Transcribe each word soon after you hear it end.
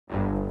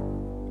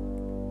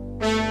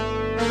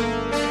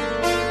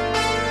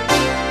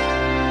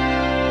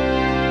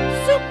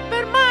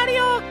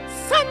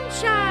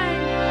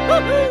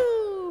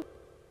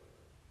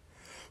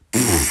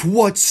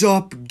What's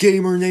up,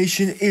 Gamer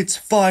Nation? It's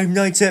Five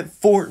Nights at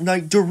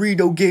Fortnite,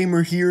 Dorito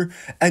Gamer here,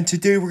 and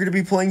today we're going to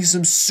be playing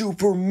some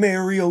Super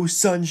Mario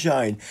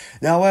Sunshine.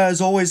 Now, as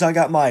always, I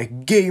got my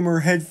gamer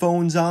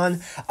headphones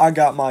on, I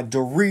got my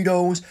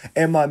Doritos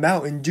and my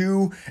Mountain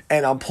Dew,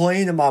 and I'm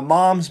playing in my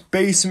mom's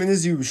basement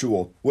as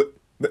usual.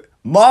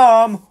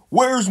 Mom,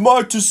 where's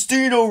my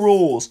Tostino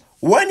rolls?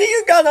 When are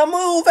you gonna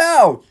move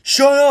out?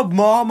 Shut up,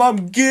 Mom,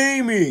 I'm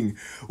gaming.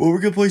 Well, we're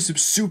gonna play some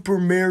Super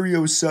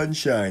Mario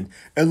Sunshine.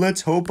 And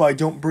let's hope I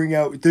don't bring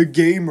out the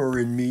gamer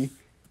in me.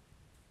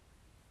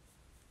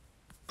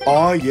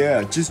 Oh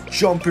yeah, just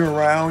jumping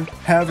around,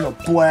 having a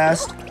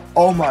blast.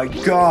 Oh my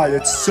god,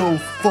 it's so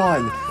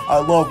fun. I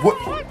love what...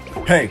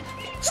 Hey,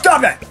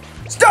 stop it!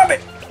 Stop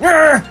it!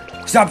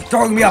 Stop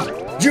throwing me up,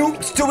 you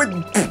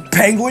stupid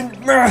penguin!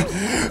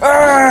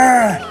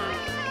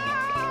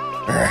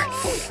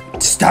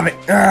 Stop it!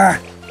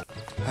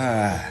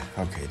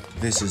 Okay,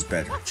 this is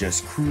better.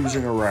 Just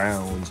cruising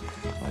around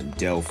on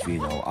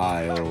Delfino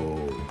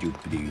Isle.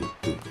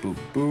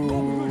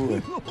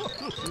 Doop-a-doo-boop-boop-boo.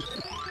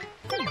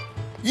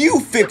 You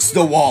fix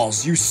the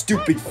walls, you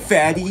stupid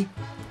fatty!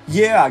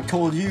 Yeah, I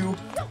told you.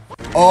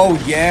 Oh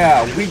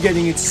yeah, we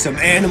getting into some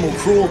animal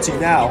cruelty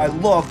now. I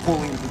love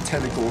pulling the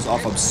tentacles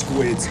off of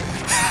squids.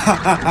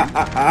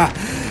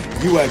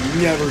 You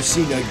have never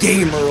seen a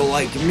gamer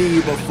like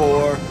me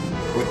before.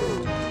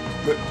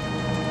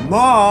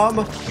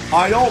 Mom,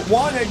 I don't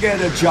want to get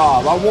a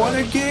job. I want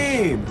a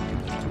game.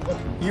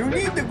 You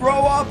need to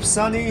grow up,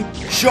 Sonny.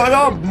 Shut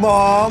up,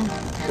 Mom.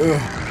 Ugh,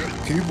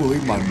 can you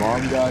believe my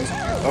mom, guys?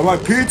 Are my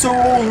pizza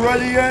rolls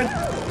ready yet?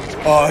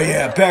 Oh,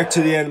 yeah, back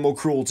to the animal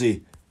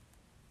cruelty.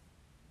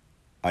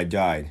 I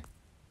died.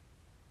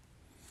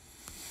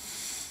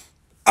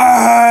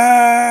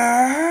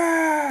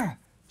 Ah!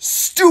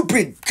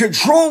 Stupid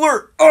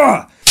controller.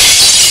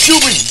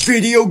 Stupid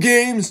video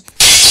games.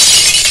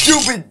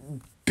 Stupid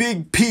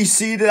big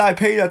PC that I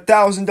paid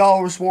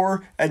 $1,000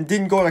 for and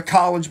didn't go to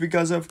college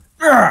because of.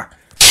 I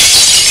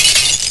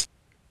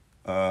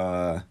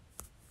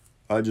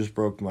just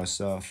broke my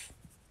stuff.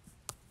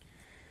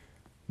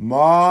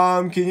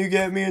 Mom, can you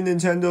get me a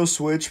Nintendo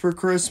Switch for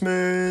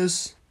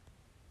Christmas?